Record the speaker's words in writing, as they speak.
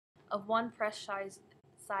of one press-sized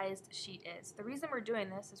sheet is. The reason we're doing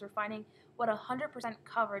this is we're finding what 100%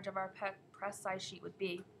 coverage of our press-sized sheet would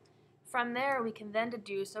be. From there, we can then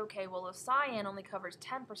deduce, okay, well, if cyan only covers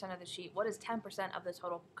 10% of the sheet, what is 10% of the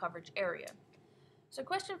total coverage area? So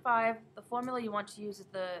question 5, the formula you want to use is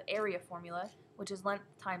the area formula, which is length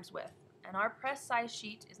times width. And our press size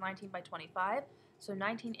sheet is 19 by 25, so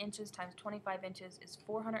 19 inches times 25 inches is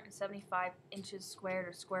 475 inches squared,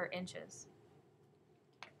 or square inches.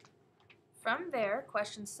 From there,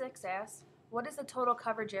 question 6 asks, what is the total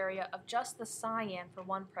coverage area of just the cyan for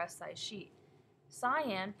one press size sheet?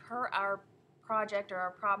 Cyan, per our project or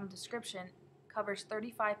our problem description, covers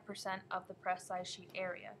 35% of the press size sheet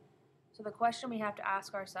area. So the question we have to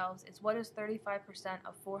ask ourselves is, what is 35%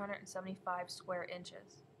 of 475 square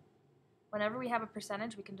inches? Whenever we have a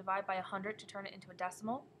percentage, we can divide by 100 to turn it into a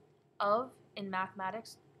decimal. Of, in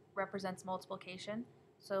mathematics, represents multiplication.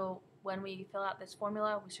 So when we fill out this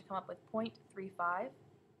formula, we should come up with 0.35 when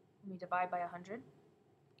we divide by 100,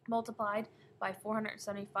 multiplied by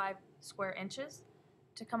 475 square inches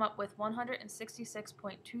to come up with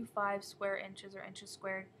 166.25 square inches, or inches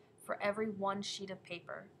squared, for every one sheet of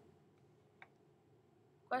paper.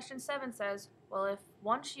 Question 7 says, well, if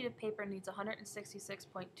one sheet of paper needs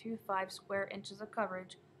 166.25 square inches of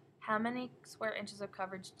coverage, how many square inches of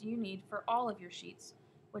coverage do you need for all of your sheets?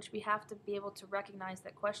 Which we have to be able to recognize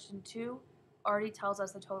that question 2 already tells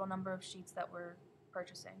us the total number of sheets that we're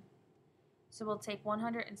purchasing. So we'll take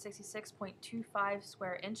 166.25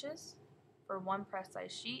 square inches for one press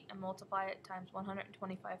size sheet and multiply it times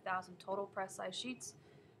 125,000 total press size sheets,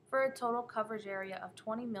 for a total coverage area of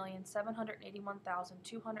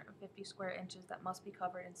 20,781,250 square inches that must be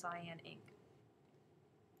covered in cyan ink.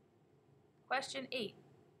 Question 8.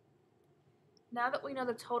 Now that we know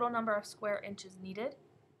the total number of square inches needed,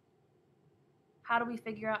 how do we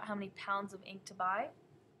figure out how many pounds of ink to buy?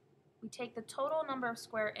 We take the total number of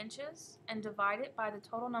square inches and divide it by the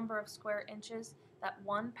total number of square inches that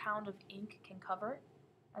 1 pound of ink can cover,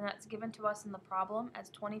 and that's given to us in the problem as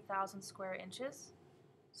 20,000 square inches.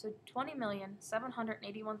 So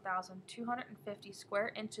 20,781,250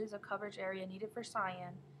 square inches of coverage area needed for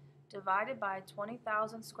cyan, divided by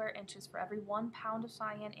 20,000 square inches for every 1 pound of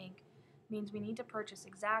cyan ink, means we need to purchase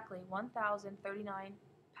exactly 1,039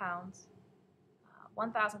 pounds,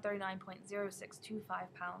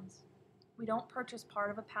 1,039.0625 pounds. We don't purchase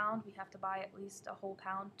part of a pound, we have to buy at least a whole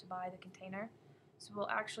pound to buy the container, so we'll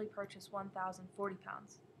actually purchase 1,040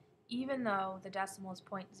 pounds. Even though the decimal is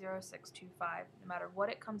 0.0625, no matter what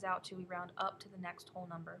it comes out to, we round up to the next whole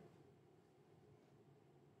number.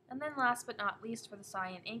 And then last but not least, for the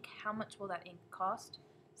cyan ink, how much will that ink cost?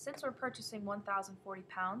 Since we're purchasing 1,040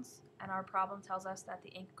 pounds, and our problem tells us that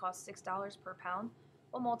the ink costs $6 per pound,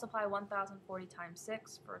 we'll multiply 1,040 times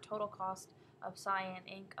 6 for a total cost of cyan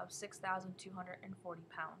ink of 6,240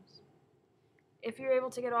 pounds. If you're able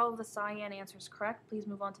to get all of the cyan answers correct, please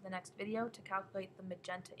move on to the next video to calculate the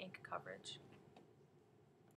magenta ink coverage.